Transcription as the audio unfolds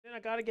And I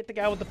gotta get the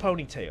guy with the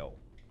ponytail.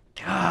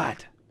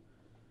 God.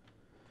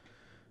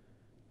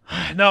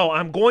 No,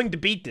 I'm going to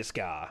beat this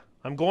guy.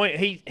 I'm going...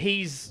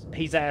 He's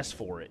asked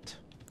for it.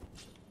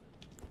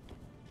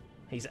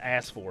 He's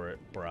asked for it,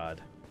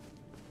 Brad.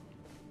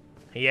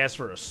 He asked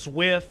for a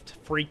swift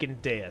freaking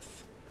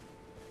death.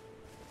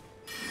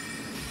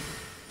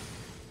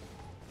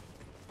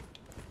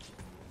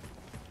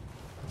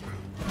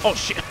 Oh,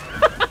 shit.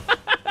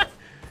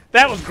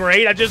 That was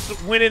great. I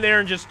just went in there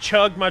and just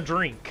chugged my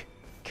drink.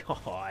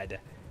 God.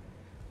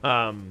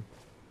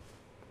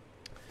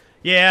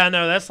 Yeah,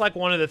 no, that's like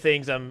one of the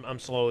things I'm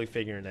slowly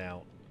figuring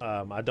out.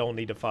 I don't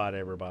need to fight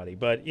everybody,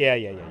 but yeah.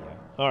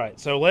 All right,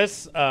 so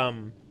let's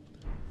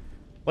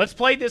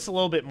play this a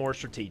little bit more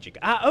strategic.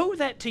 I owe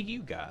that to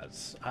you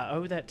guys.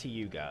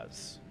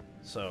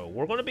 So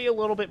we're going to be a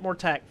little bit more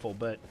tactful,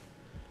 but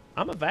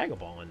I'm a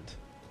vagabond.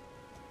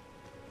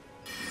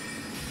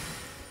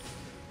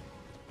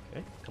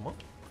 Okay, come on.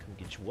 Come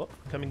get you up.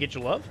 Come and get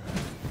your love.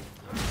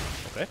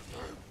 Okay.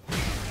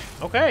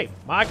 Okay,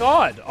 my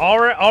God.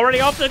 Already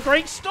off to a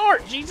great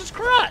start. Jesus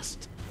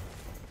Christ.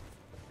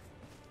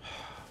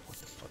 What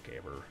the fuck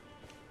ever.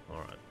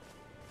 Alright.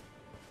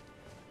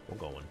 We're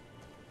going.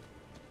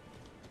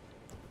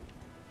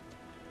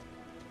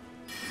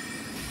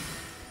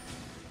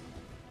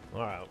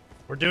 Alright.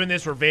 We're doing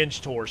this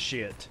revenge tour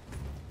shit.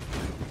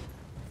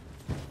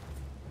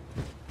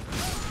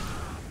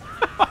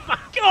 Oh my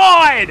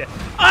God!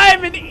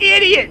 I'm an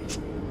idiot!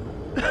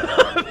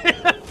 I'm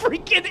a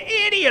freaking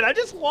idiot! I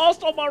just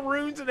lost all my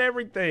runes and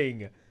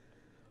everything.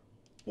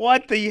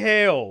 What the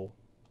hell?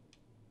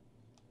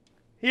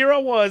 Here I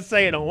was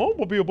saying, oh, I'm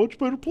gonna be a much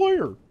better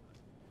player.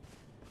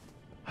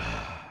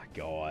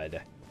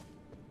 God.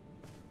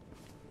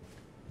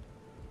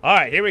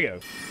 Alright, here we go.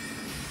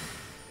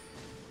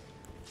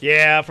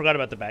 Yeah, I forgot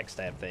about the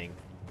backstab thing.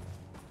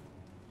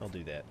 I'll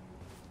do that.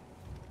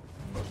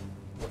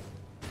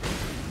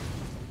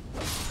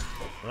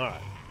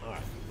 Alright,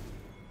 alright.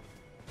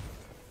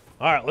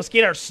 Alright, let's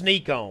get our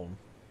sneak on.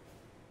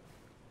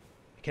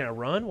 Can I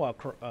run while...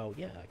 Oh,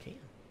 yeah, I can.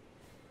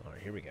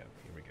 Alright, here we go.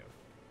 Here we go.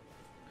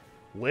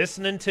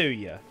 Listening to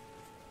you.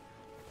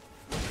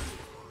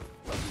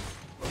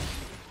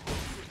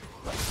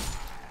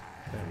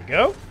 There we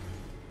go.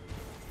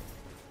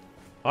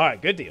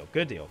 Alright, good deal.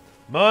 Good deal.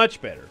 Much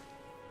better.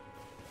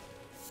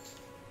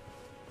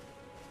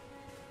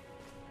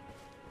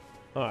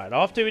 Alright,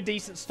 off to a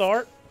decent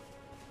start.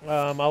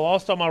 I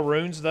lost all my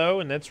runes, though,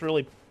 and that's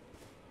really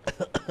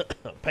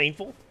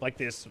painful. Like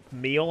this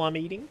meal I'm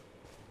eating.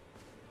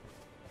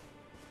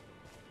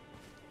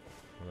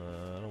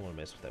 I don't want to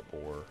mess with that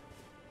boar.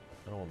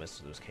 I don't want to mess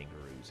with those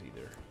kangaroos,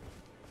 either.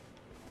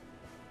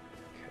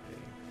 Okay.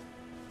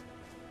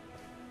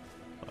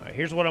 Alright,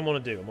 here's what I'm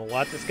going to do. I'm going to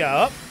light this guy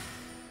up.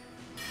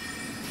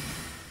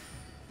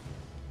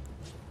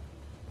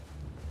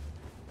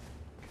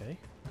 Okay,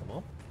 come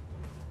on.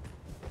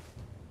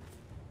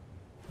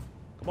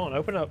 Come on,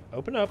 open up.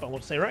 Open up. I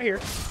want to stay right here.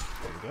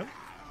 There we go.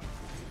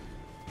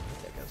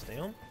 That guy's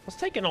down. Let's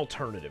take an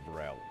alternative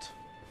route.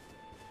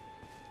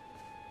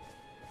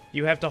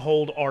 You have to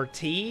hold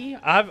RT?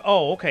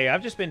 Oh, okay.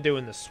 I've just been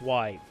doing the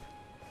swipe.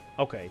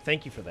 Okay,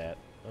 thank you for that.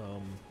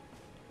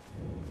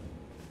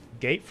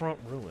 Gatefront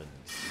Ruins.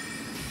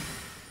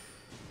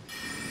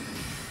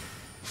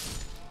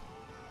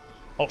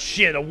 Oh,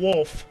 shit, a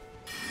wolf.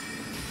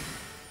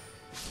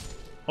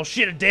 Oh,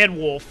 shit, a dead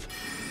wolf.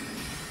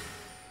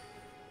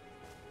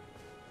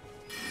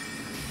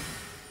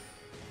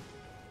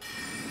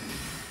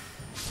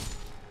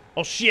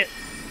 Oh, shit.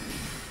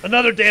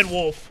 Another dead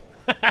wolf.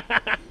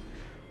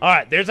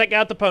 Alright, there's that guy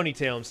with the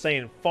ponytail. I'm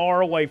staying far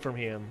away from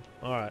him.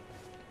 Alright.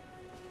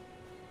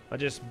 I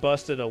just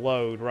busted a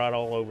load right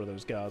all over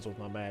those guys with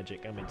my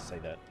magic. I meant to say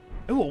that.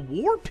 Ooh, a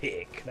war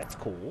pick. That's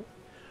cool.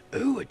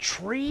 Ooh, a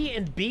tree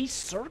and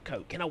beast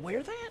surcoat. Can I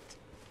wear that?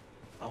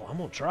 Oh, I'm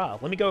gonna try.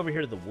 Let me go over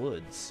here to the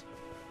woods.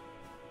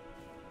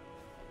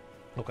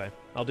 Okay,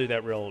 I'll do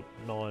that real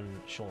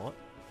nonchalant.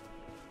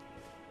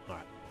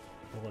 Alright.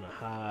 We're gonna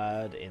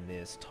hide in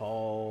this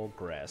tall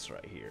grass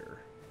right here.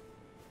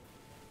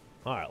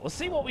 Alright, let's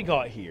see what we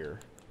got here.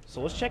 So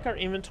let's check our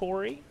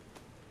inventory.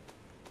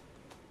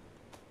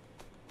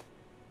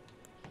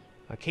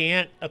 I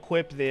can't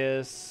equip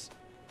this.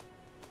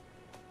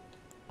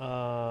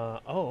 Oh,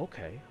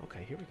 okay.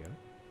 Okay, here we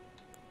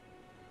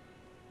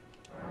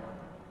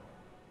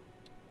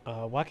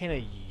go. Why can't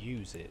I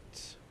use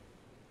it?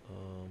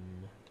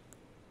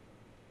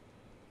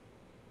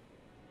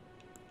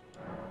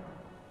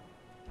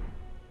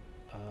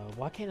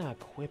 Why can't I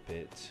equip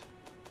it?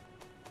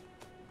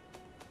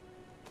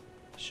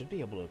 I should be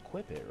able to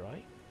equip it,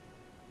 right?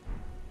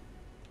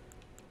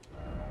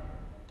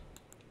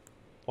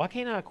 Why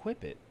can't I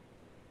equip it?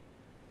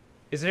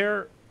 Is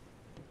there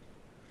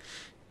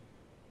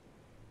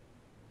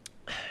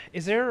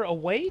a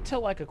way to,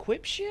 like,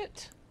 equip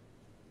shit?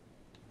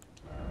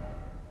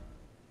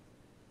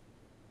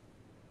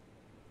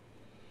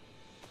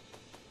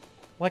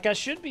 Like, I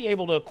should be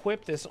able to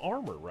equip this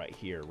armor right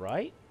here,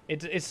 right?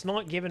 It's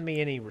not giving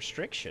me any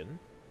restriction.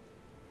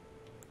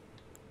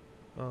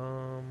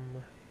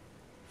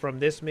 From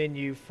this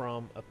menu,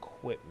 from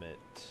equipment.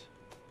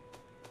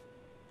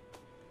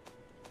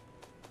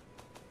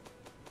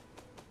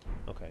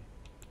 Okay.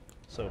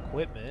 So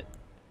equipment.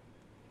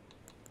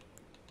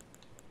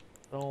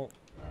 Don't.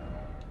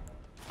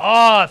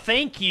 Ah,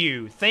 thank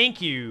you.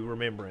 Thank you,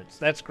 Remembrance.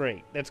 That's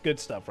great. That's good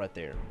stuff right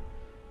there.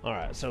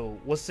 Alright, so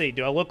let's see.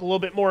 Do I look a little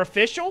bit more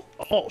official?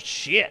 Oh,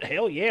 shit.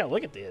 Hell yeah.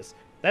 Look at this.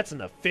 That's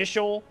an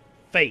official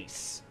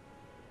face.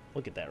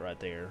 Look at that right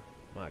there.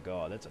 My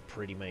God, that's a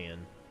pretty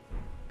man.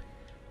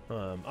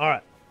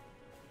 Alright.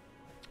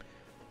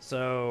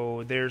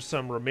 So, there's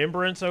some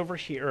remembrance over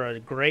here, or a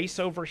grace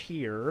over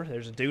here.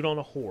 There's a dude on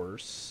a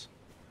horse.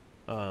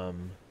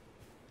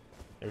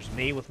 There's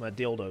me with my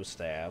dildo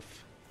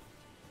staff.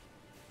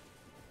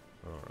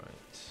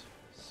 Alright.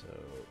 So,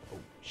 oh,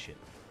 shit.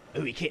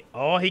 Oh, he can't.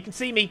 Oh, he can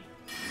see me.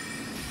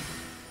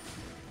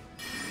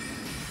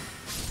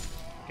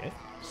 Okay,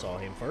 saw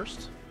him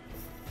first.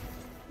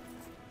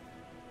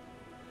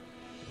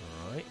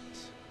 Alright.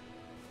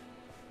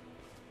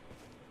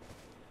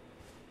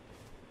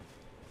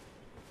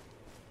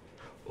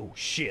 Oh,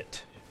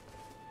 shit.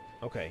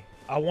 Okay.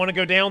 I want to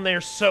go down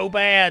there so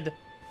bad.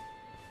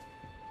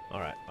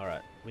 Alright,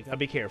 alright. We gotta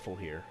be careful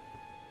here.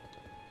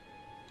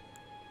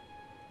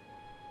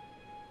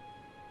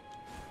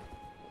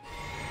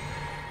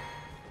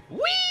 Whee!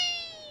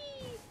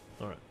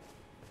 Alright.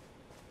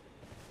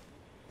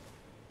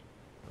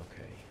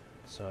 Okay.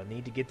 So I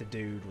need to get the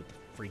dude with the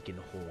freaking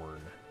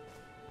horn.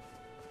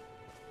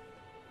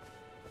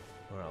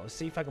 Alright, let's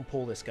see if I can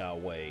pull this guy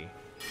away.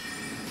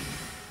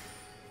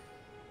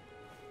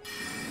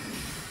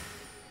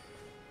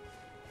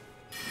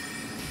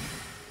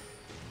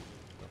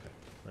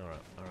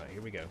 Alright,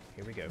 here we go.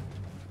 Here we go.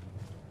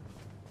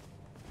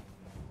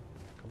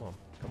 Come on,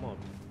 come on.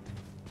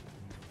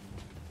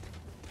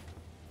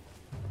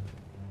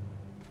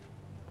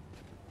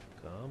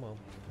 Come on,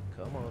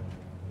 come on.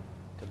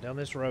 Come down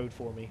this road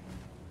for me.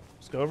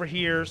 Let's go over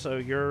here so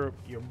your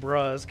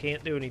bruz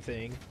can't do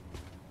anything.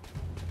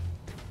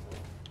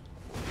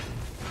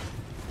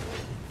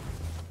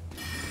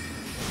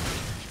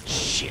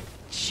 Shit,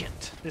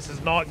 shit. This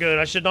is not good.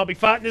 I should not be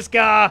fighting this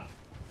guy.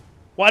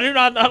 Why did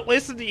I not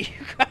listen to you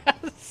guys?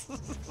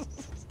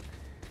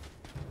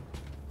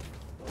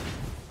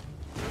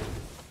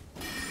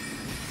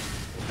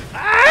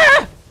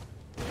 Ah!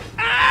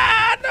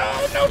 Ah!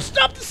 No! No!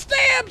 Stop the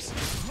stabs!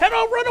 Head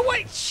on, run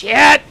away!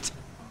 Shit!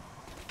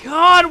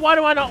 God, why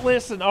do I not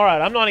listen?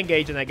 Alright, I'm not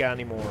engaging that guy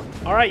anymore.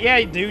 Alright,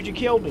 yeah, dude, you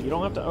killed me. You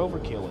don't have to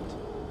overkill it.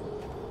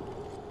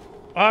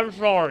 I'm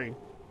sorry.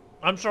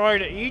 I'm sorry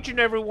to each and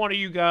every one of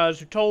you guys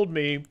who told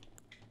me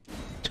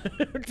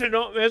to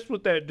not mess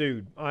with that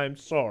dude. I'm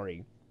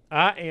sorry.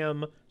 I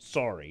am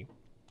sorry.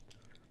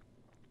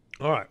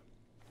 Alright.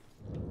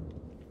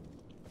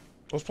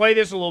 Let's play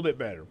this a little bit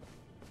better.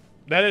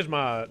 That is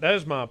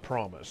my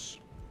promise.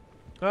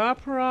 I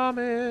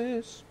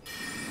promise.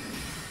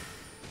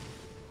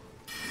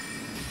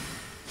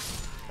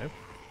 Okay.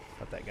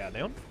 Got that guy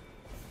down.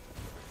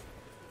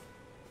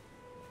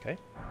 Okay.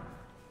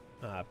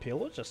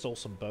 Pillage. I stole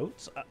some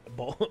boats.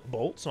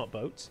 Bolts, not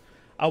boats.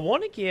 I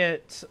want to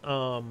get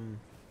some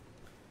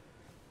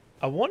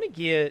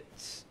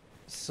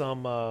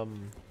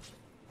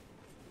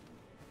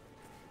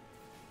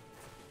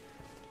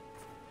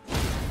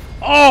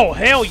Oh,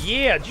 hell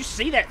yeah! Did you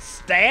see that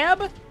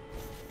stab?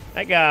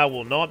 That guy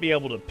will not be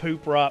able to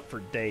poop rot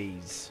for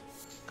days.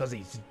 Because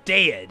he's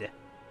dead.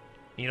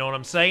 You know what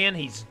I'm saying?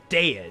 He's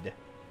dead.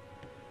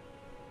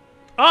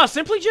 Ah,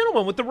 Simply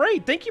Gentleman with the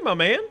raid. Thank you, my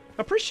man.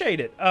 Appreciate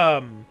it.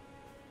 I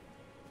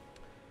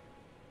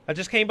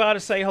just came by to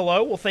say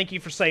hello. Well, thank you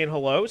for saying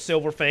hello.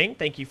 Silverfang,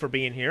 thank you for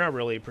being here. I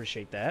really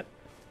appreciate that.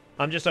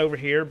 I'm just over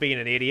here being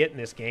an idiot in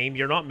this game.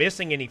 You're not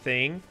missing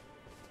anything.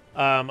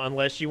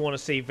 Unless you want to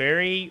see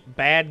very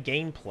bad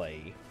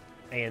gameplay.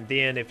 And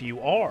then if you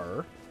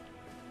are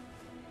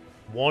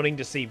wanting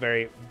to see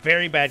very,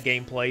 very bad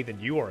gameplay, then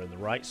you are in the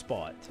right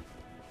spot.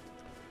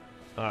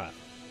 Alright.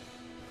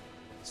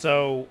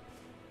 So,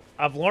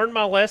 I've learned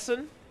my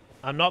lesson.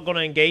 I'm not going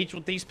to engage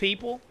with these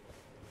people.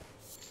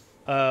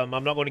 I'm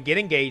not going to get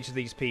engaged with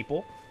these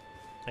people.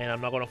 And I'm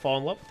not going to fall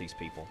in love with these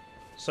people.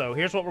 So,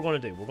 here's what we're going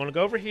to do. We're going to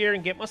go over here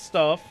and get my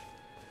stuff.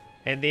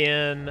 And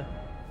then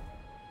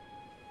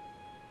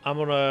I'm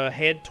going to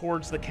head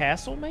towards the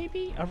castle,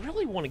 maybe? I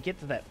really want to get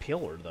to that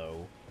pillar,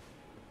 though.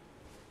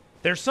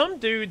 There's some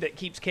dude that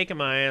keeps kicking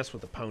my ass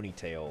with a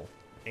ponytail.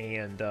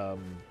 And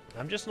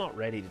I'm just not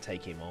ready to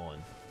take him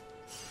on.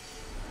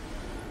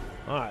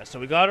 Alright, so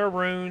we got our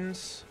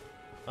runes.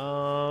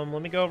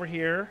 Let me go over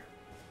here.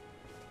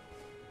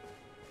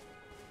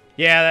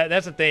 Yeah,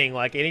 that's the thing.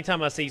 Like,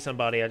 anytime I see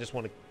somebody, I just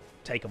want to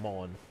take them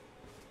on.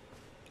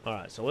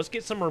 Alright, so let's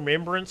get some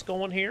remembrance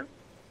going here.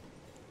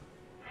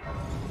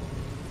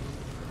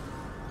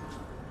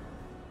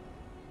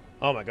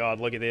 Oh my god,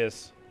 look at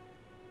this.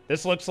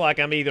 This looks like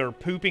I'm either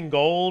pooping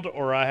gold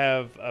or I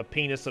have a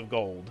penis of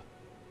gold.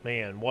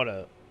 Man, what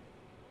a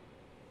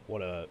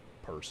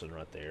person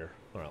right there.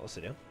 Alright, let's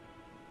sit down.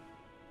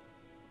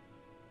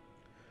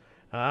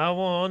 I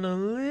wanna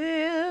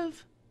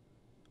live.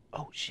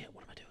 Oh shit,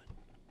 what am I doing?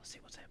 Let's see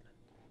what's happening.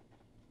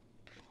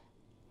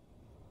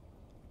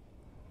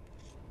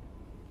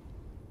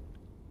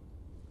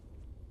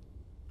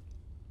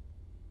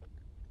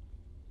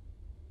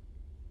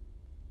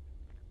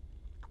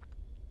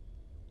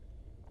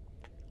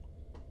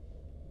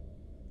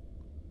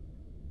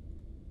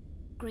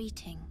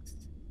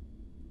 Greetings,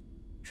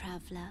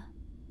 traveler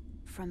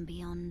from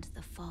beyond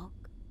the fog.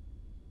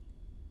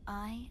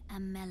 I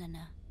am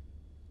Melina.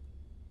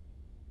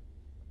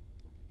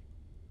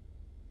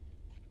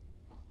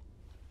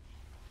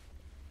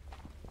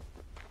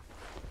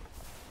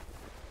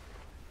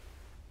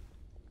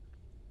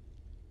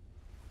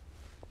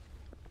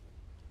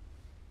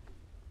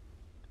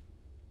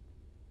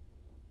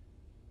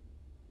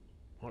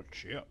 Oh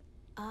shit.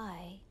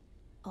 I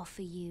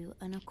offer you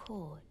an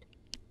accord.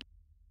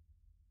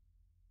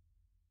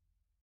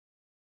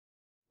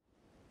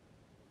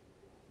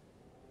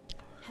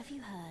 Have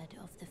you heard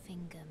of the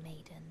Finger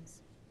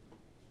Maidens?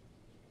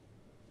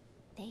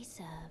 They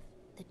serve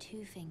the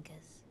Two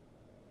Fingers,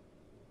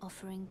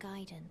 offering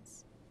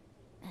guidance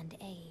and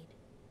aid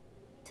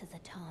to the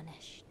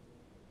Tarnished.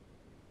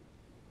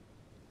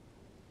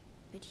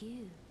 But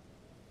you,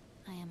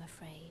 I am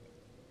afraid,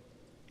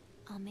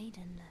 are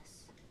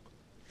maidenless.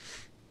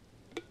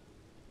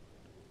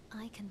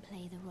 I can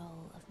play the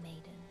role of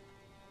maiden,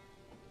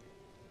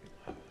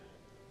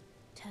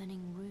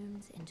 turning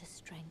runes into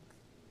strength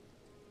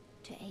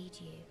to aid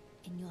you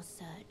in your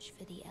search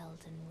for the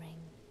Elden Ring.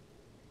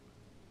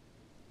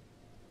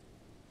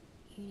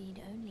 You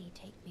need only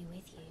take me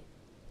with you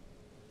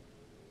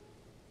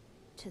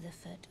to the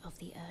foot of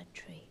the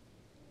Erdtree.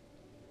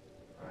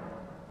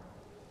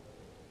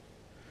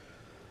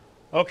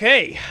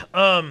 Okay,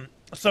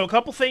 so a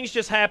couple things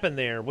just happened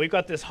there. We've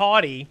got this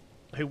hottie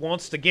who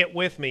wants to get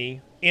with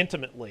me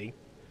intimately,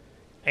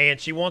 and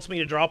she wants me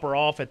to drop her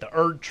off at the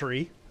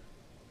Erdtree.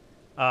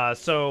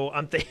 So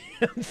I'm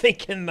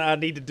thinking I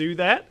need to do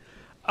that.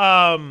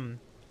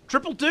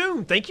 Triple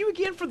Doom, thank you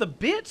again for the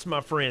bits,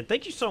 my friend.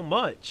 Thank you so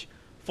much.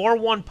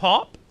 4-1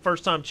 Pop,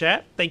 first time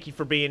chat. Thank you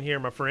for being here,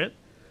 my friend.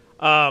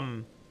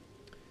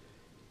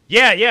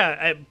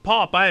 Yeah,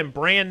 Pop, I am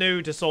brand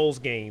new to Souls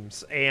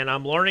games, and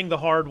I'm learning the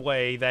hard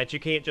way that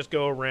you can't just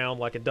go around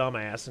like a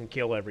dumbass and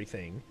kill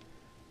everything.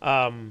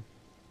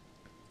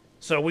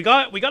 So we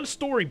got a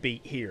story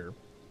beat here.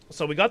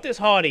 So we got this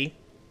hottie,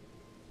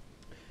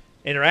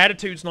 and her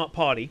attitude's not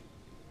potty,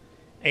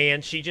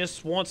 and she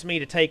just wants me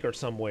to take her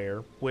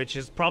somewhere, which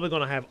is probably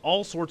going to have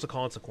all sorts of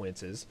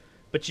consequences.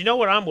 But you know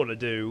what I'm going to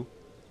do?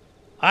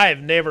 I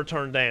have never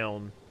turned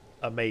down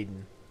a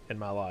maiden in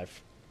my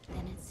life.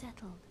 Then it's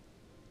settled.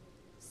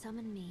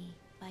 Summon me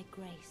by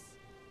grace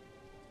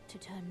to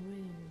turn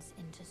runes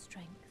into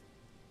strength.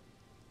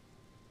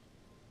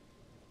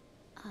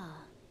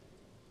 Ah,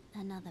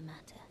 another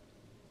matter.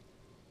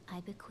 I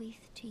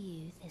bequeath to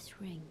you this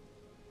ring.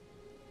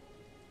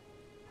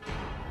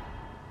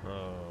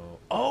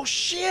 Oh,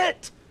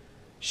 shit!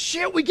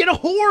 Shit, we get a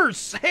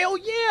horse! Hell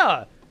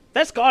yeah!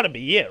 That's gotta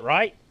be it,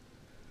 right?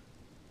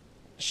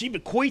 She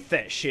bequeathed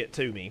that shit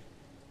to me.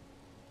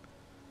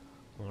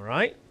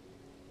 Alright.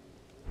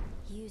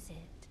 Use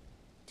it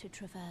to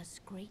traverse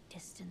great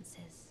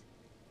distances.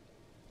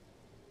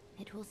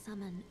 It will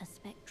summon a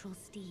spectral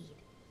steed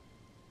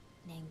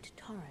named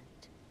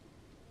Torrent.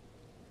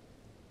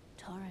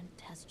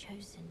 Torrent has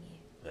chosen you.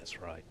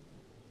 That's right.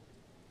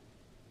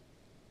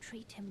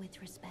 Treat him with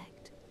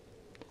respect.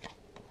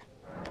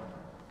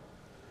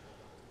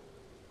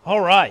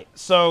 Alright,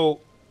 so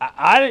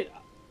I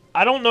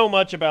don't know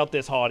much about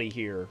this hottie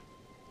here.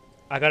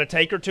 I gotta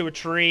take her to a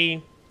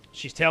tree.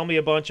 She's telling me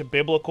a bunch of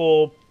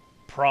biblical,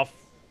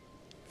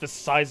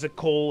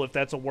 prophesical, if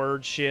that's a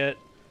word, shit.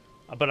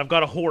 But I've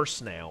got a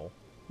horse now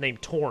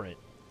named Torrent,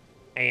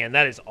 and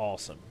that is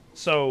awesome.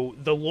 So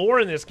the lore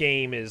in this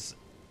game is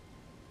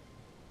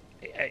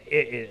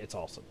it's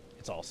awesome.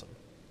 It's awesome.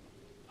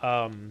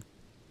 All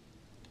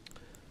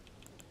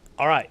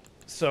right,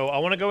 so I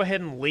want to go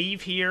ahead and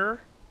leave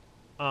here.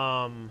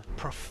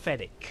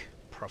 Prophetic.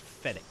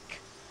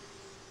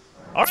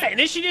 All right, and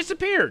then she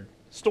disappeared.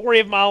 Story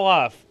of my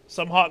life.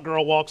 Some hot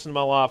girl walks into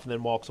my life and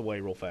then walks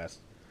away real fast.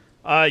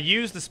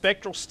 Use the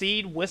spectral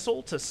steed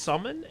whistle to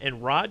summon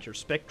and ride your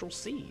spectral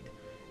seed.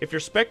 If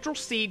your spectral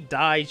seed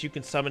dies, you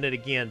can summon it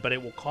again, but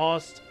it will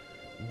cost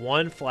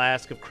 1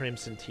 flask of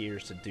crimson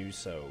tears to do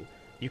so.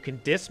 You can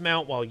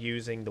dismount while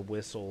using the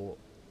whistle.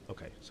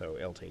 Okay, so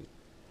LT.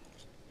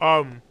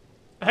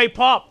 Hey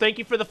Pop, thank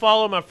you for the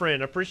follow, my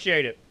friend. I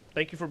appreciate it.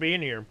 Thank you for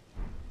being here.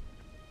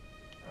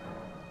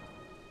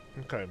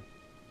 Okay.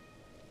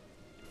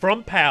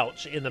 From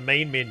pouch in the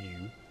main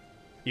menu,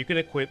 you can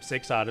equip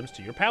 6 items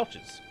to your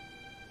pouches.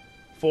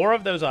 4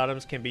 of those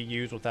items can be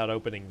used without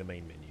opening the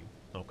main menu.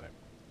 Okay.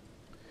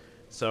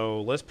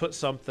 So let's put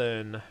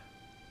something...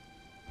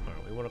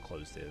 Alright, we want to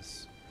close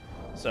this.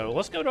 So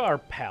let's go to our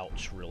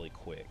pouch really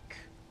quick.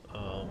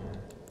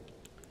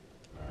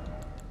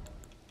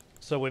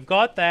 So we've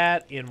got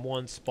that in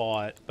one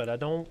spot, but I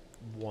don't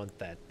want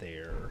that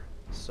there.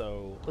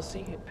 So let's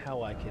see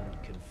how I can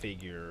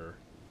configure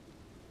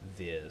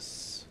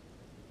this.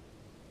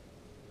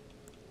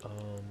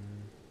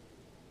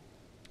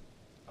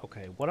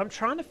 Okay, what I'm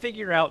trying to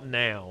figure out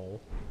now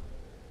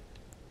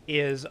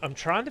is I'm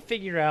trying to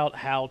figure out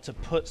how to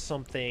put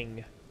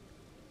something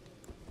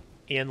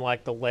in,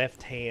 like, the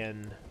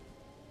left-hand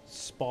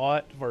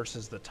spot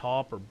versus the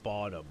top or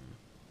bottom.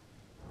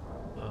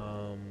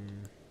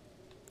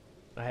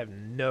 I have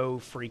no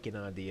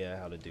freaking idea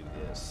how to do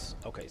this.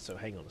 Okay, so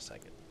hang on a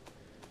second.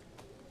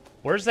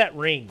 Where's that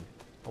ring?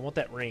 I want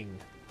that ring.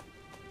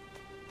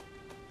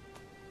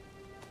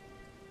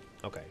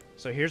 Okay,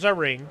 so here's our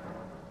ring.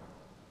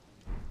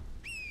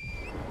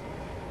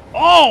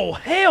 Oh,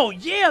 hell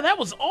yeah, that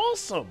was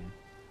awesome!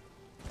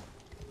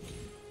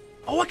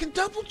 Oh, I can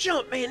double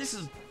jump, man, this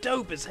is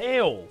dope as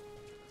hell.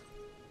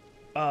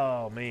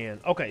 Oh, man.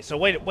 Okay, so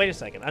wait a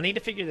second. I need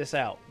to figure this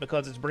out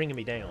because it's bringing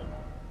me down.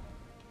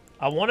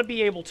 I want to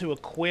be able to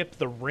equip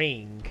the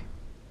ring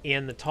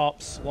in the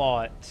top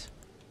slot.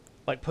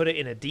 Like, put it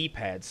in a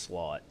D-pad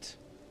slot.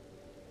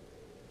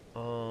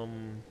 How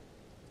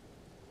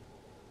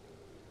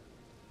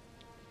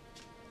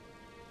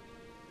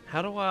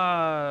do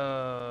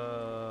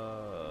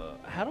I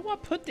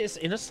put this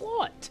in a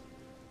slot?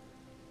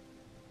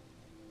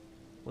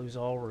 Lose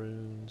all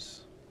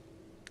runes.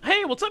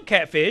 Hey, what's up,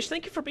 Catfish?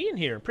 Thank you for being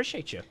here.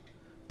 Appreciate you.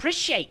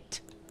 Appreciate.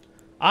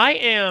 I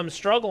am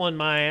struggling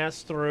my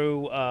ass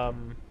through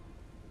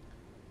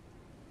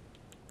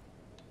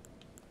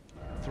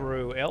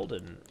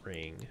Elden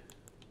Ring.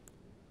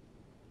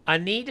 I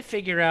need to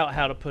figure out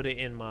how to put it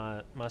in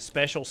my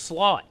special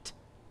slot.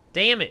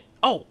 Damn it.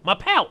 Oh, my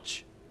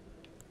pouch.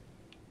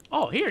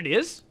 Oh, here it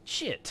is.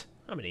 Shit.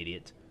 I'm an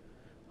idiot.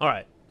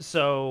 Alright,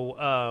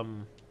 so,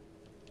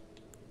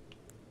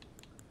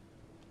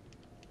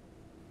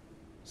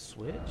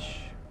 switch.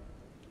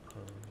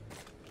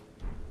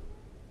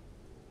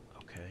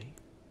 Okay.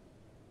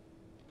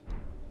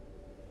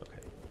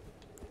 Okay.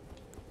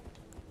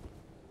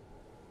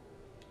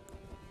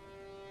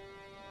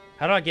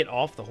 How do I get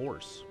off the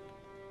horse?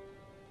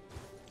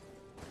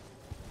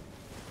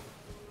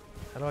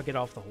 How do I get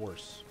off the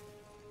horse?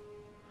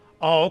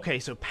 Oh, okay,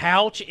 so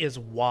pouch is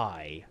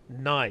Y.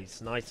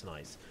 Nice, nice,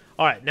 nice.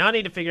 Alright, now I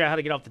need to figure out how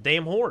to get off the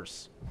damn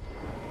horse.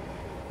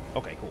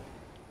 Okay, cool.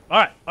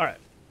 Alright, alright.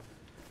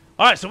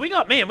 Alright, so we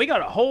got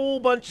a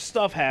whole bunch of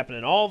stuff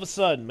happening all of a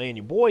sudden, man.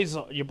 Your boy's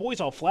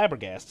all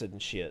flabbergasted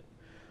and shit.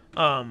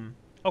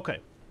 Okay.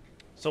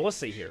 So let's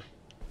see here.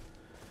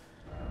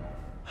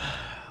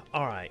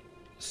 Alright.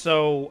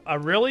 So I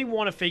really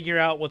want to figure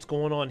out what's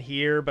going on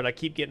here, but I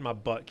keep getting my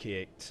butt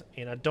kicked.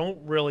 And I don't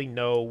really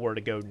know where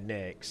to go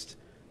next.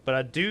 But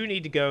I do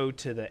need to go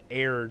to the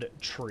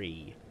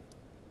Erdtree.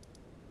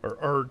 Or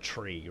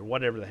Erdtree, or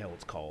whatever the hell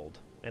it's called.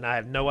 And I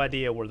have no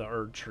idea where the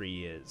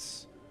Erdtree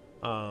is.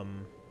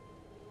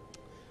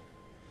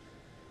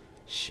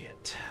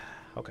 Shit.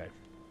 Okay.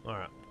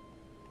 Alright.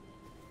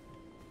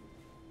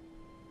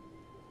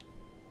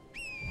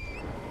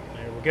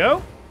 There we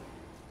go.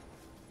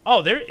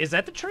 Oh, there is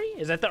that the tree?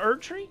 Is that the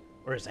Erdtree?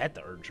 Or is that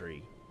the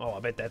Erdtree? Oh,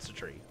 I bet that's the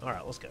tree.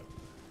 Alright, let's go.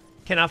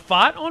 Can I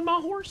fight on my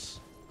horse?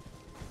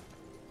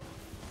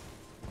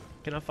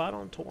 Can I fight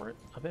on Torrent?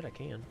 I bet I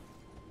can.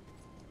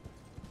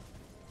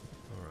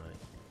 Alright.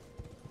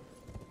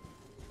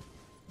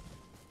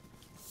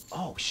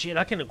 Oh, shit,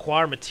 I can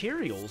acquire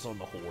materials on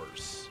the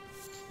horse.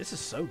 This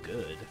is so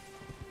good.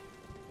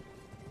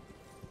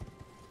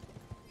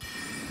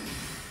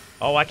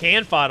 Oh, I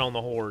can fight on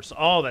the horse.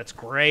 Oh, that's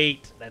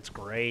great. That's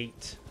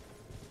great.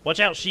 Watch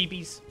out,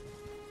 sheepies.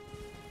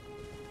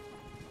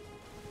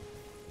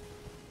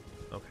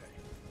 Okay.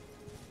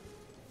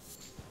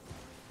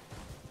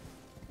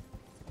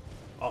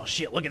 Oh,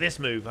 shit, look at this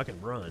move. I can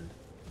run.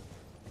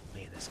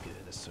 Man, that's good.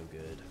 That's so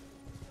good.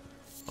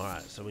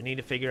 Alright, so we need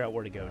to figure out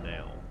where to go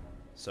now.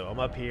 So I'm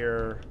up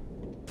here.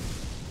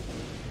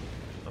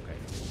 Okay.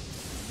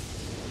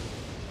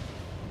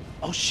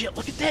 Oh, shit,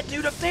 look at that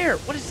dude up there.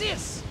 What is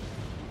this?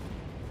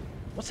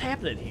 What's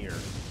happening here?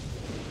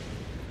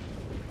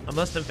 I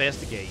must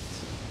investigate.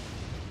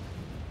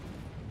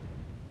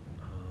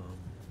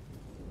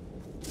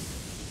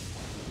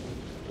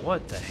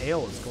 What the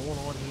hell is going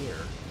on here?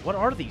 What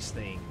are these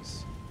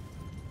things?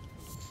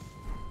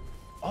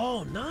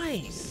 Oh,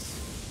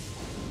 nice.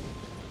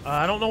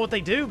 I don't know what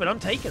they do, but I'm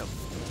taking them.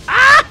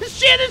 Ah,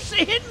 shit, it's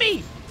hit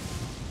me.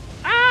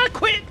 Ah,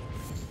 quit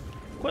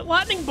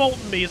lightning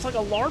bolting me. It's like a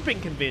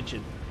LARPing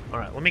convention. All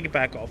right, let me get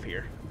back off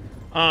here.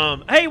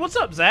 Hey, what's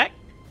up, Zach?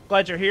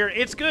 Glad you're here.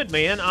 It's good,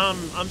 man.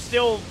 I'm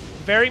still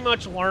very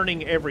much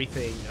learning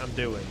everything I'm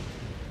doing.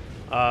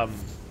 I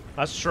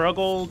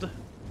struggled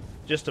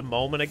just a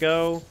moment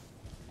ago.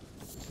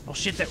 Oh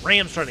shit, that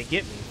ram's trying to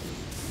get me.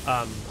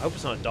 I hope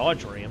it's not a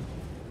dodge ram.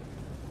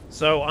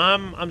 So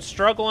I'm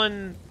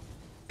struggling,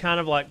 kind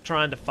of like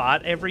trying to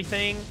fight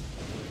everything.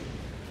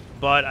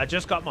 But I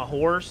just got my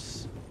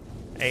horse,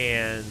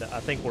 and I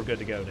think we're good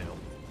to go now.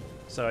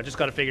 So I just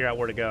got to figure out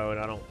where to go, and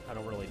I don't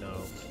really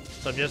know.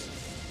 So I'm just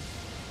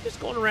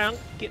going around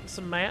getting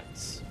some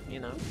mats, you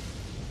know.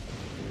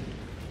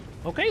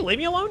 Okay, leave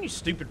me alone, you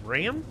stupid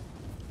ram.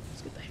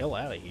 Let's get the hell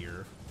out of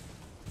here.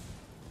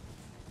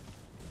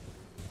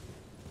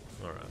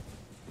 Alright.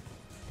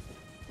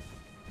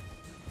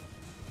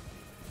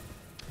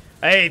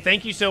 Hey,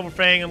 thank you,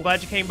 Silverfang. I'm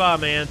glad you came by,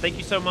 man. Thank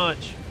you so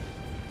much.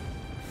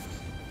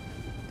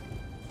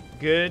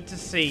 Good to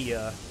see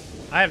ya.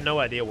 I have no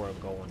idea where I'm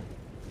going.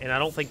 And I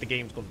don't think the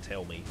game's going to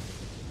tell me.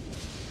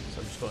 So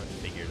I'm just going to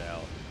figure it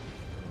out.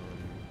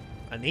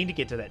 I need to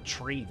get to that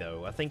tree,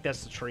 though. I think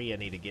that's the tree I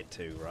need to get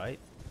to, right?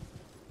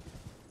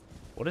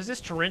 What is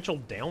this torrential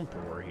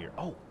downpour here?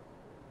 Oh.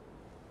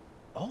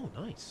 Oh,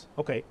 nice.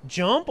 Okay.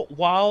 Jump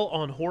while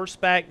on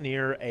horseback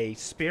near a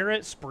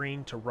spirit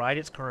spring to ride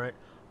its current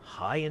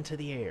high into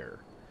the air.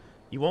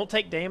 You won't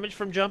take damage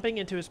from jumping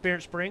into a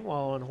spirit spring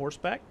while on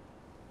horseback,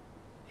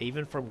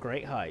 even from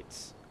great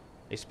heights.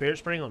 A spirit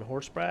spring on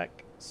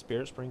horseback,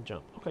 spirit spring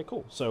jump. Okay,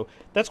 cool. So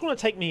that's going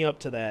to take me up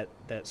to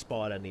that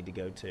spot I need to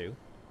go to.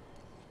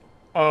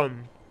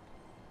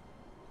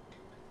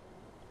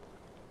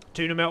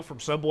 Tuna melt from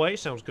Subway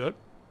sounds good.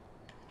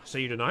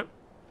 See you tonight.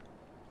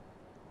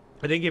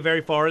 I didn't get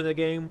very far in the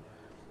game.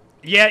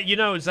 Yeah, you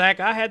know, Zach,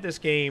 I had this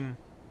game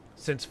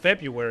since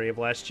February of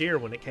last year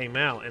when it came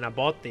out, and I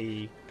bought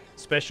the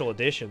special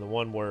edition, the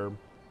one where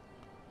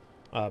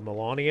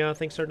Melina, I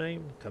think's her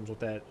name, comes with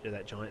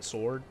that giant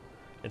sword.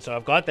 And so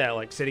I've got that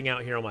like sitting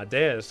out here on my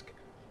desk,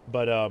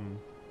 but I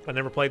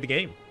never played the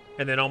game.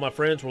 And then all my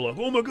friends were like,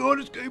 "Oh my god,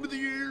 it's game of the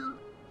year!"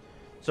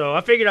 So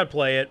I figured I'd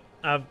play it.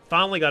 I've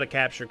finally got a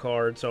capture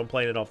card, so I'm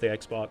playing it off the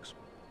Xbox.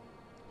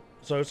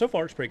 So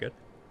far it's pretty good.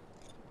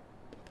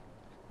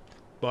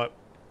 But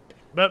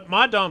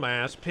my dumb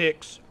ass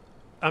picks.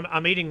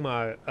 I'm eating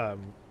my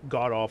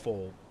god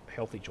awful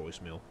healthy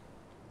choice meal.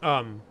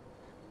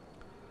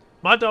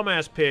 My dumb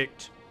ass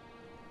picked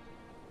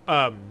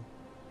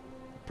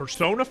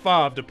Persona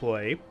 5 to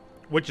play,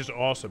 which is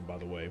awesome, by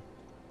the way.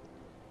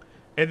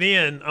 And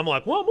then I'm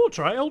like, well, I'm gonna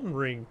try Elden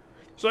Ring.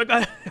 So I've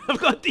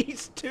got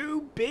these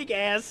two big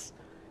ass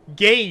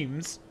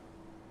games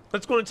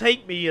that's gonna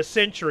take me a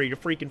century to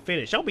freaking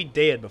finish. I'll be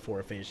dead before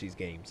I finish these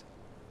games.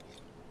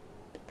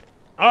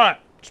 Alright,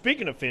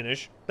 speaking of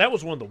finish, that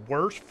was one of the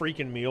worst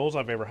freaking meals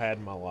I've ever had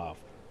in my life.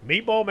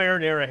 Meatball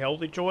marinara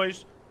healthy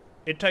choice.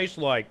 It tastes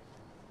like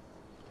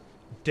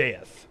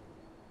death.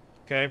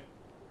 Okay?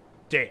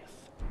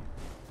 Death.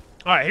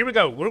 Alright, here we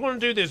go. We're going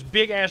to do this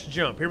big-ass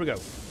jump. Here we go.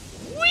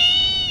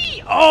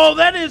 Whee! Oh,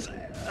 that is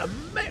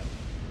amazing.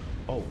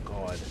 Oh,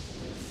 God.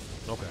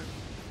 Okay.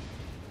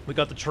 We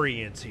got the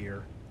tree ants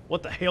here.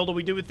 What the hell do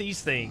we do with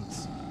these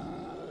things?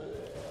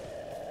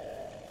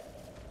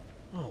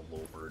 Oh,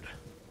 Lord.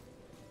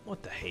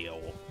 What the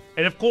hell?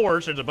 And, of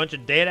course, there's a bunch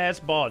of dead-ass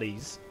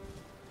bodies.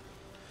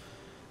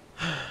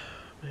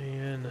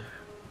 Man.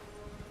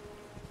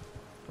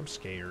 I'm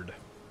scared.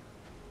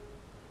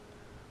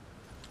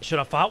 Should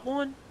I fight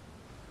one?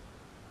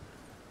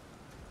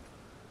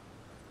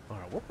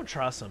 Alright, we're going to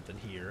try something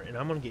here, and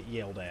I'm going to get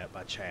yelled at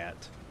by chat.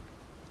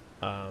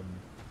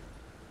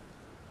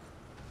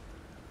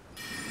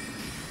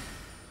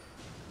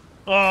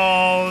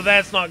 Oh,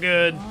 that's not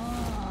good.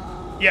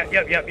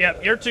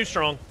 Yep. You're too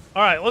strong.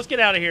 Alright, let's get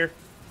out of here.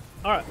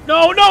 Alright.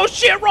 No,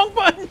 shit, wrong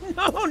button.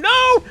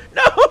 No,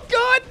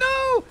 God,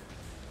 no.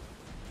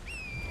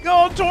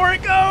 Go,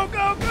 Torrent, go.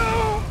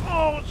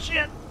 Oh,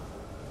 shit.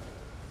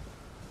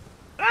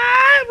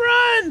 Ah,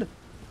 run.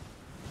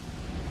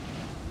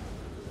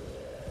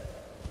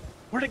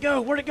 Where'd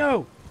it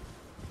go?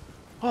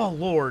 Oh,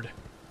 Lord.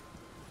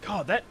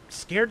 God, that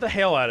scared the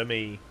hell out of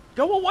me.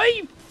 Go away,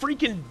 you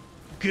freaking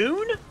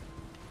goon.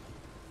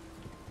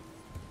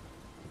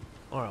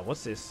 Alright,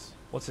 what's this?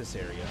 What's this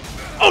area?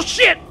 Oh,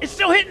 shit! It's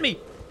still hitting me!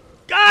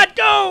 God,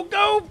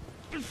 go!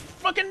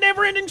 Fucking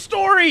never-ending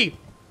story!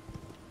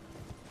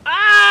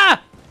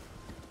 Ah!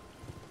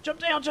 Jump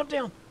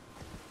down!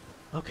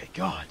 Okay,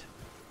 God.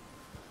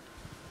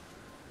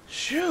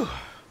 Shoo.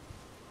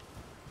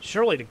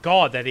 Surely to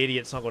God that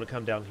idiot's not going to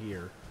come down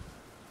here.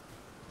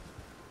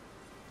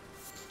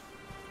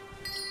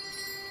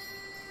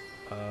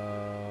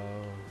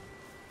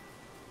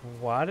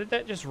 Why did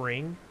that just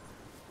ring?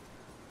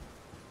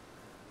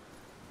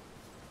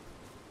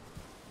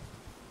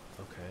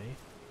 Okay.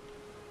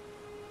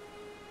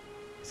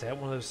 Is that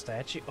one of those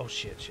statues? Oh,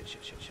 shit.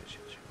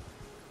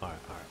 Alright.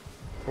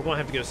 We're going to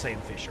have to go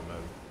Sand Fisher mode.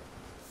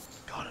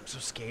 God, I'm so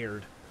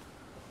scared.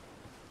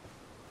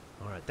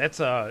 Alright, that's,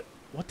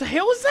 what the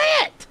hell is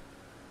that?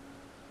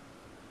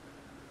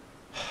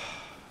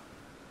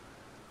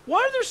 Why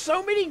are there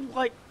so many,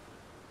 like,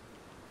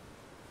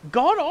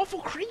 god-awful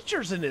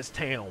creatures in this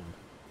town?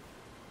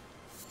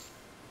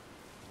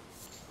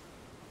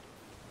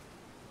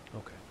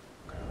 Okay,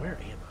 where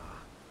am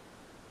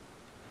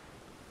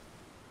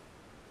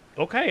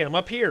I? Okay, I'm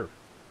up here.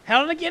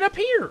 How did I get up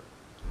here?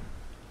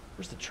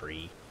 Where's the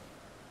tree?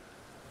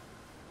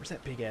 Where's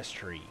that big-ass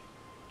tree?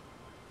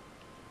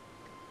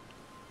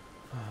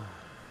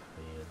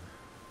 Man.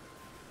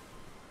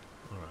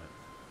 Alright.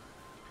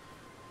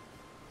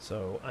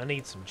 So, I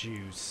need some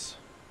juice.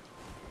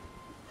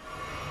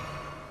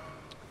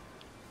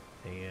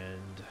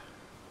 And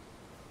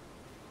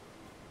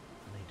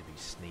I need to be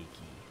sneaky.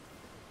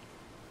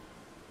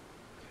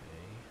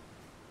 Okay.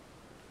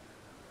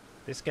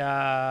 This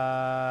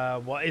guy...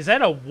 What? Is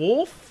that a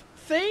wolf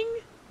thing?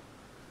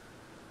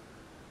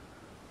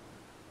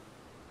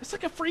 It's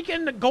like a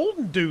freaking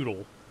golden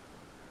doodle.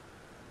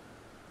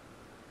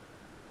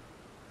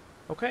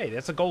 Okay,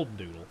 that's a golden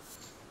doodle.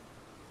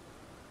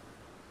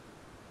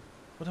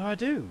 What do I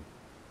do?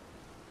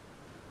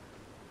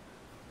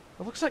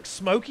 It looks like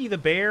Smokey the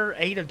Bear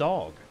ate a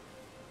dog.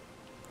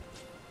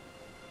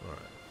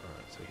 Alright,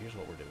 so here's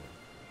what we're doing.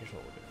 Here's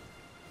what we're doing.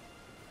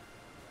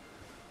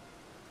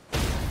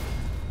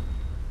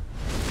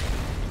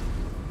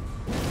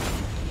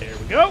 There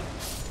we go.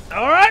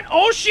 Alright,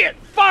 oh shit!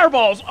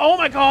 Fireballs! Oh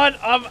my god,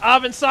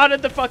 I've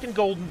incited the fucking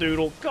golden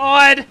doodle.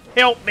 God,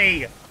 help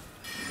me!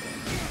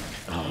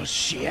 Oh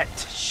shit,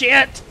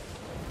 shit!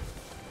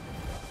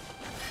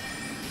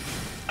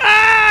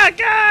 Ah,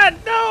 God,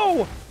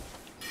 no!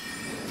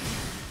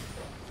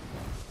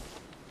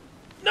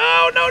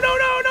 No, no, no,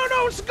 no, no,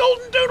 no! It's the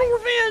Golden Doodle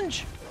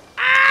Revenge!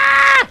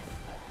 Ah!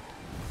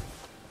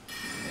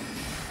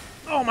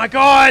 Oh my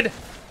god!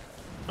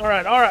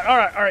 Alright, alright,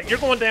 alright, alright. You're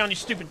going down, you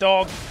stupid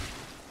dog.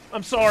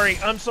 I'm sorry,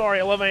 I'm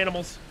sorry. I love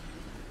animals.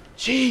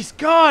 Jeez,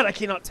 God, I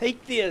cannot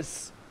take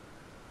this.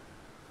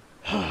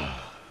 Man,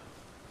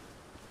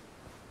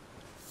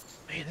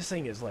 this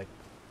thing is, like,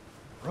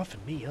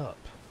 roughing me up.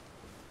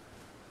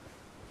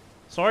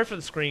 Sorry for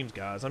the screams,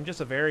 guys. I'm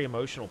just a very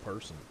emotional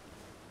person.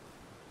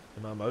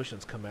 And my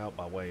emotions come out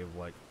by way of,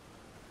 like,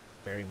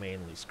 very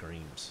manly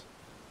screams.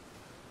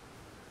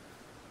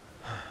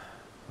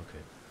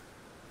 Okay.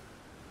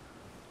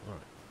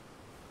 Alright.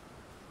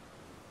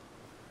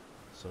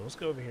 So let's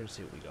go over here and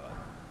see what we got.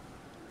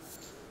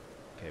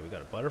 Okay, we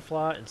got a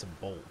butterfly and some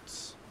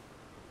bolts.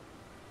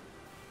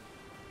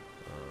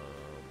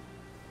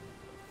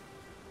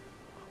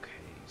 Okay,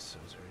 so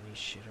is there any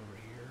shit over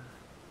here?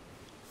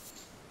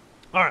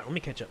 Alright, let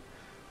me catch up.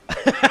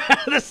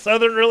 The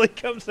southern really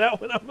comes out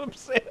when I'm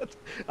upset.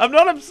 I'm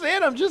not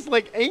upset, I'm just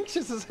like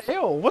anxious as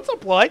hell. What's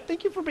up, Light?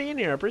 Thank you for being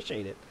here, I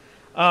appreciate it.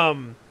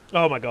 Oh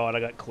my god, I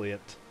got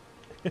clipped.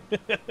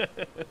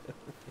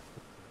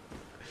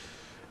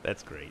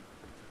 That's great.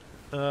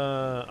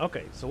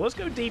 Okay, so let's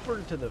go deeper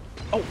into the...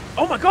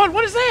 Oh my god,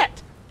 what is that?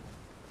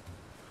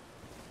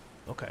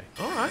 Okay,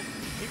 alright.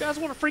 You guys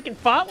want to freaking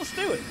fight? Let's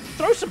do it.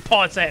 Throw some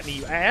pots at me,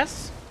 you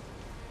ass.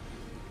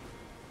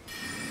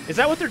 Is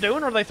that what they're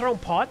doing? Are they throwing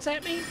pots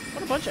at me?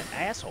 What a bunch of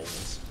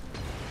assholes.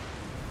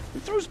 Who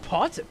throws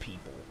pots at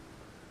people?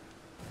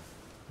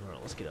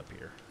 Alright, let's get up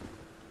here.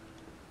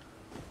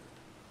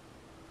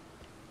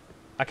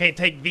 I can't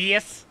take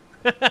this.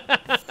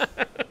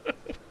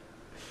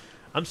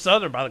 I'm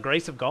Southern by the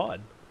grace of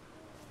God.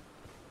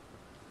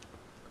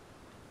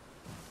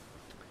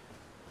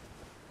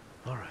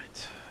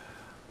 Alright.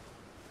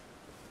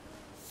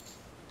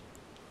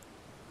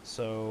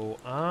 So,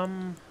 oh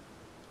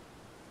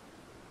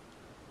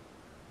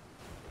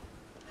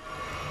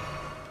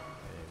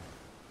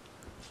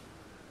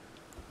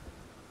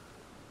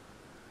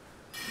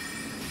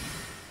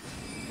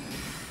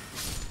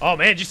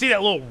man, did you see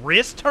that little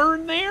wrist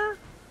turn there?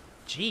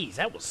 Jeez,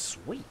 that was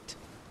sweet.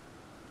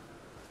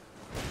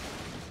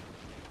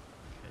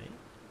 Okay.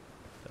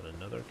 Got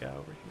another guy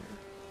over here.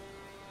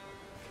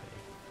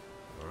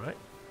 Okay. Alright.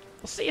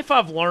 Let's see if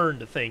I've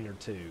learned a thing or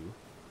two.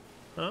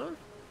 Huh?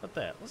 How about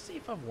that? Let's see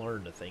if I've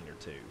learned a thing or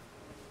two.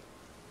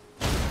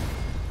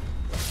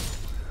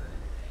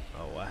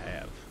 Oh, I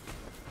have.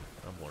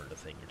 I've learned a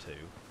thing or two.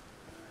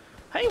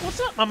 Hey, what's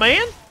up, my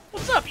man?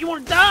 What's up? You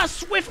want to die a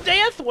swift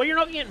death? Well, you're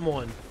not getting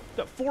one.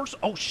 Got force.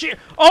 Oh shit!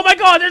 Oh my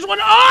god! There's one.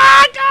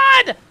 Oh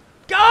god!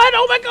 God!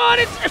 Oh my god!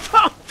 It's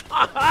oh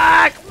fuck!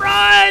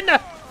 Run!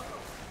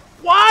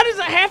 Why does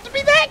it have to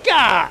be that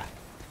guy?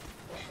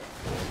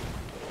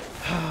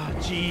 Oh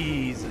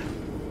jeez.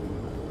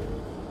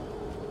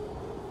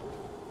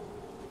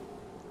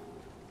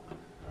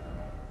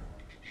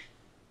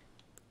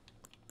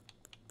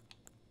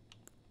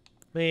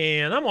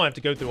 Man, I'm gonna have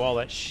to go through all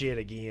that shit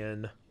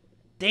again.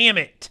 Damn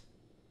it!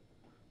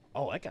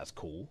 Oh, that guy's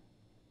cool.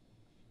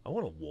 I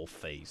want a wolf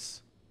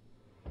face.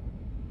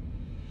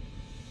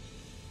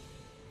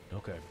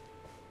 Okay.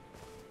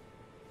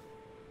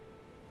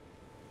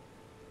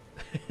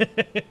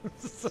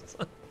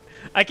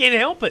 I can't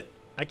help it.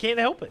 I can't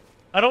help it.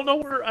 I don't know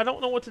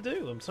what to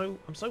do. I'm so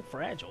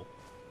fragile.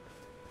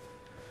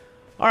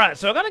 All right,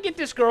 so I got to get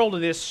this girl to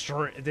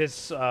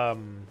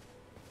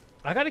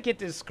I got to get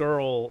this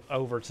girl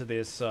over to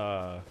this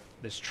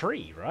this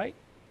tree, right?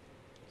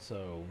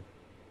 So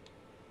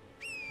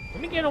let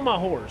me get on my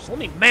horse. Let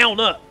me mount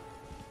up.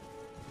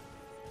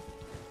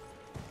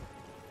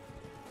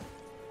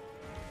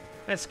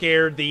 That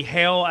scared the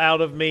hell out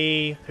of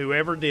me.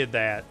 Whoever did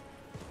that,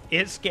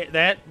 it scared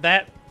that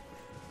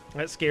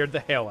scared the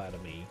hell out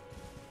of me.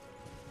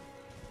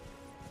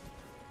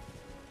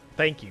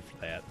 Thank you for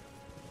that.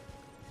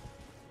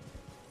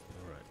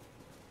 All right.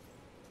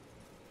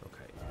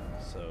 Okay.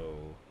 So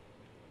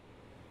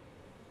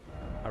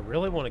I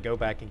really want to go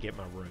back and get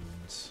my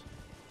runes.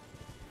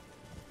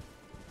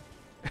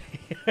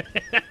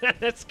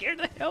 That scared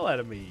the hell out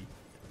of me.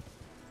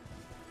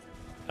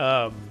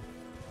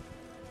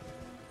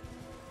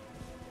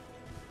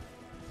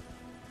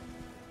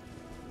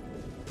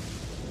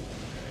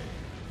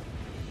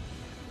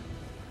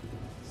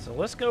 So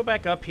let's go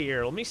back up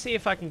here. Let me see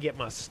if I can get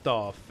my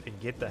stuff and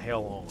get the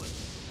hell on.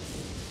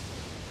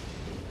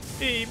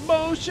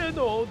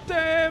 Emotional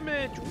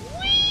damage!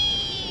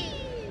 Whee!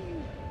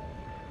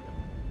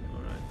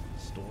 Alright,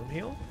 storm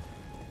heal.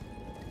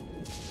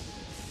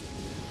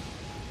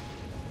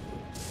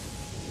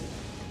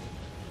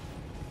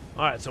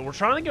 Alright, so we're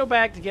trying to go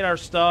back to get our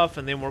stuff,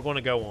 and then we're going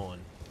to go on.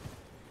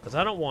 Because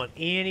I don't want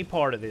any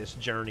part of this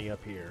journey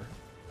up here.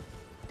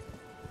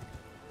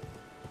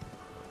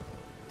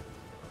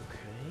 Okay.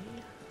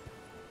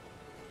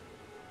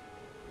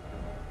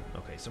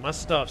 Okay, so my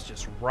stuff's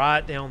just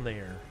right down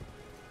there.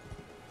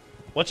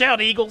 Watch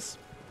out, eagles!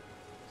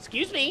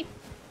 Excuse me!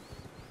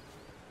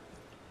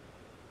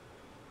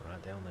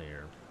 Right down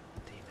there.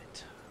 Damn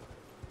it.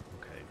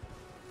 Okay.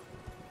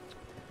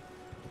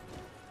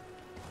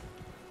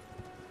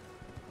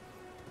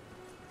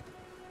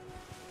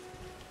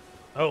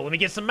 Oh, let me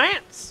get some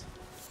mats!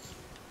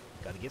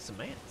 Gotta get some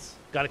mats.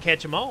 Gotta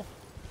catch them all.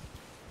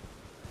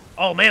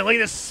 Oh, man, look at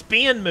this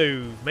spin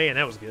move. Man,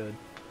 that was good.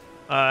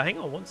 Hang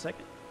on one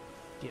second.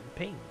 Getting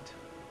pinged.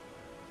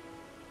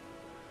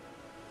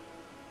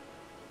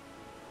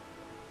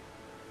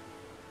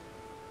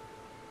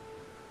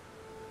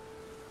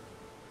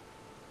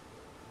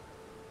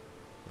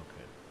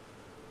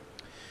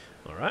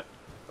 Alright,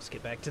 let's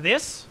get back to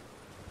this.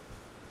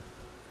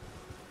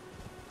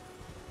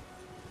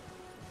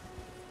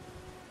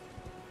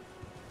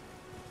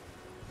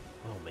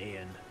 Oh,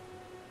 man.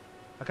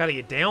 I gotta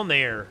get down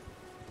there.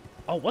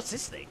 Oh, what's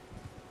this thing?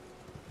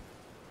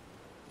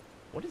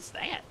 What is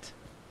that?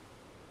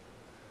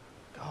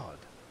 God.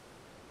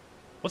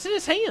 What's in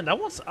his hand? I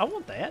want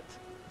that.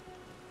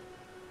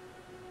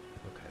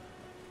 Okay.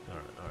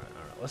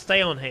 Alright. Let's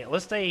stay on hand.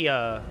 Let's stay,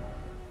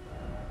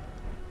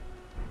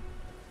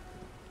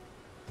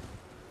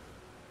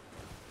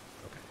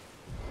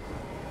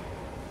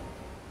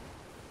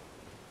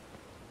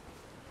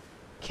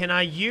 Can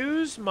I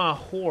use my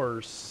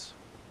horse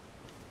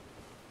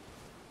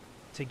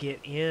to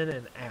get in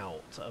and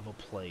out of a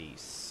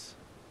place?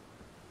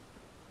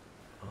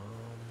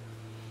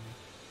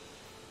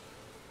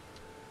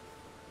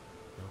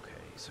 Okay,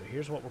 so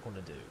here's what we're going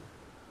to do.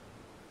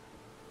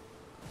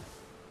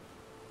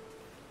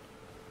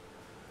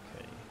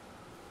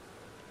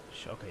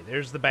 Okay,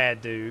 there's the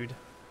bad dude.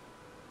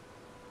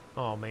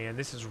 Oh man,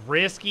 this is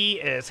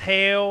risky as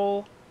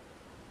hell.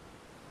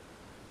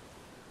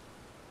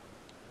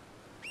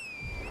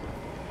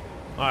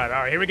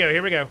 Alright, here we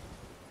go.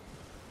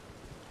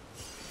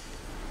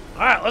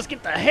 Alright, let's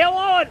get the hell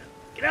on!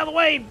 Get out of the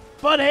way,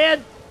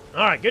 butthead!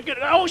 Alright, good.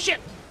 Oh,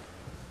 shit!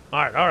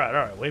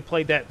 Alright. We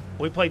played that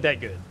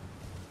good.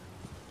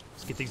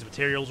 Let's get these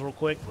materials real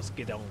quick. Let's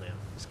get on now.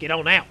 Let's get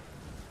on out!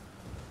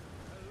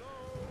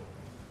 Hello?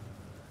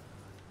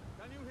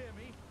 Can you hear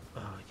me?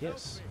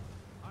 Yes.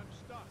 I'm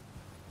stuck.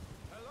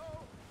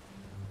 Hello?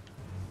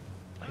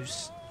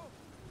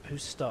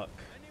 Who's stuck?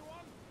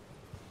 Anyone?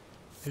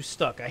 Who's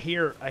stuck? I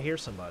hear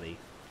somebody.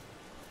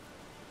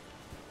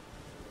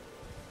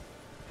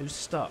 Who's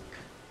stuck?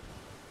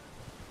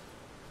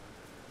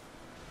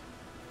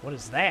 What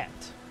is that?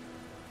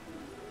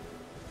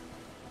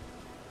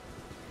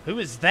 Who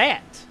is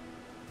that?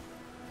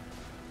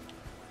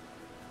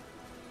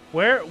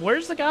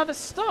 Where's the guy that's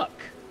stuck?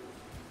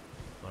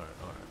 Alright.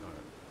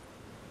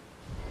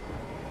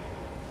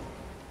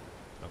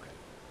 Okay.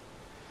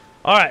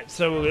 Alright,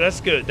 so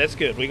that's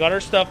good. We got our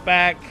stuff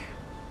back.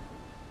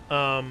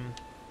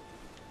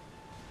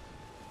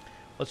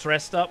 Let's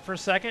rest up for a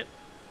second.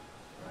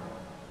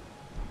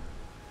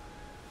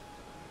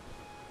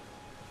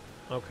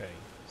 Okay,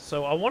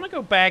 so I want to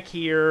go back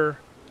here,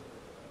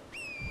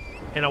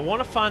 and I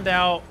want to find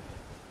out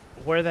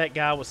where that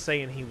guy was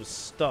saying he was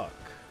stuck.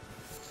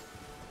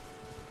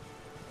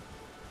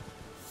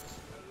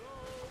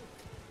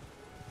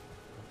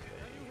 Can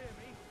you hear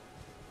me?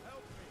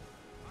 Help me.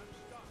 I'm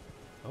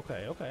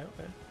stuck. Okay.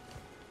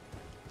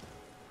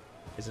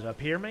 Is it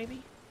up here,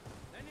 maybe?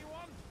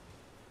 Anyone?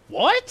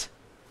 What?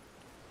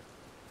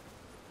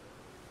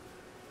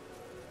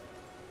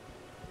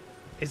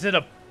 Is it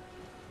a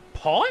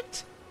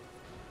pot?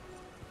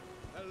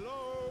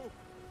 Hello?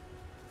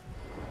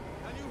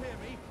 Can you hear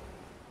me?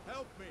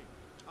 Help me.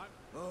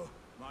 Oh,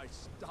 my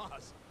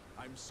stars.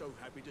 I'm so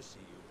happy to see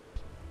you.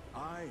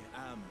 I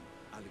am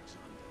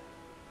Alexander,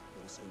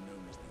 also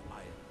known as the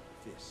Iron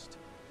Fist.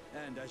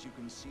 And as you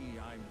can see,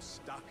 I'm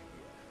stuck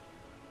here.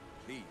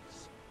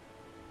 Please,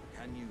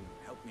 can you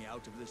help me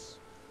out of this?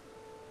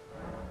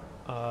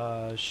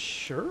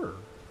 Sure.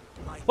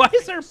 My Why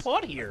is there a thanks.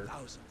 pot here?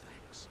 1,000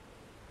 thanks.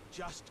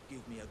 Just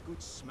give me a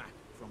good smack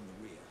from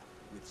the rear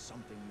with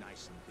something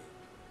nice and big.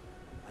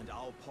 And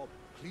I'll pop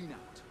clean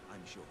out,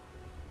 I'm sure.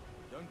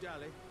 Don't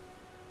dally.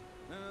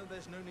 No,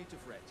 there's no need to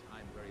fret.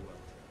 I'm very well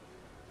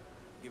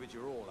trained. Give it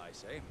your all, I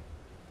say.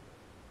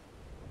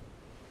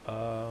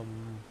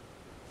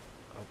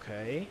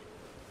 Okay.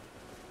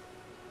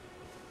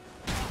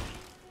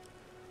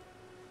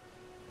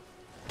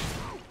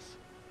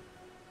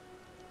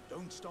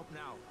 Don't stop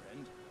now,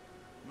 friend.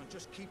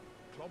 Just keep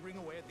clobbering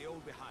away at the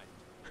old behind.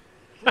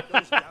 Put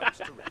those doubts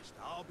to rest.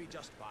 I'll be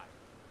just fine.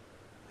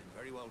 I'm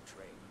very well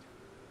trained.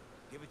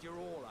 Give it your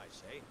all, I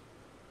say.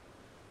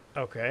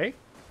 Okay.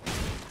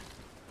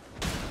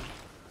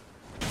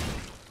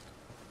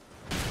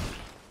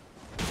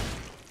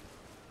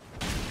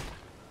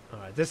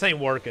 Alright, this ain't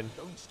working.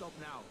 Don't stop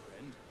now,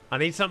 friend. I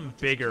need something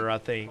bigger, I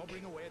think.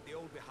 Hobbling away at the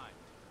old behind.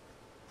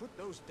 Put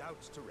those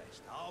doubts to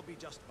rest. I'll be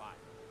just fine.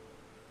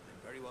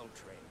 I'm very well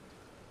trained.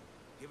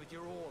 Give it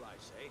your all, I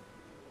say.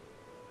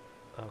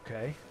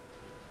 Okay.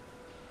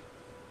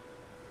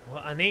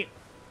 Well, I need...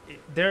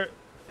 There...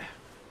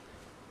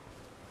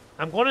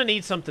 I'm going to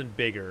need something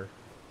bigger.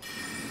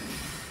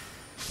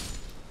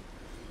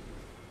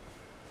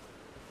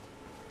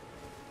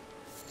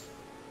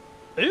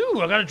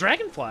 Ooh, I got a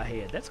dragonfly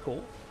head. That's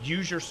cool.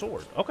 Use your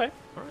sword. Okay.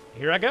 All right.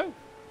 Here I go.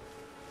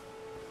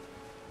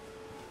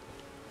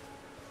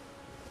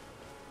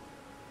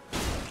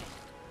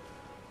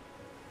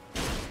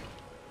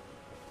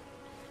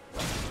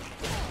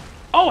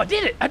 Oh, I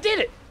did it! I did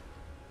it!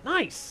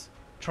 Nice.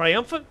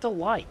 Triumphant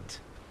Delight.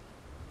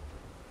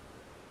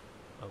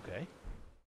 Okay.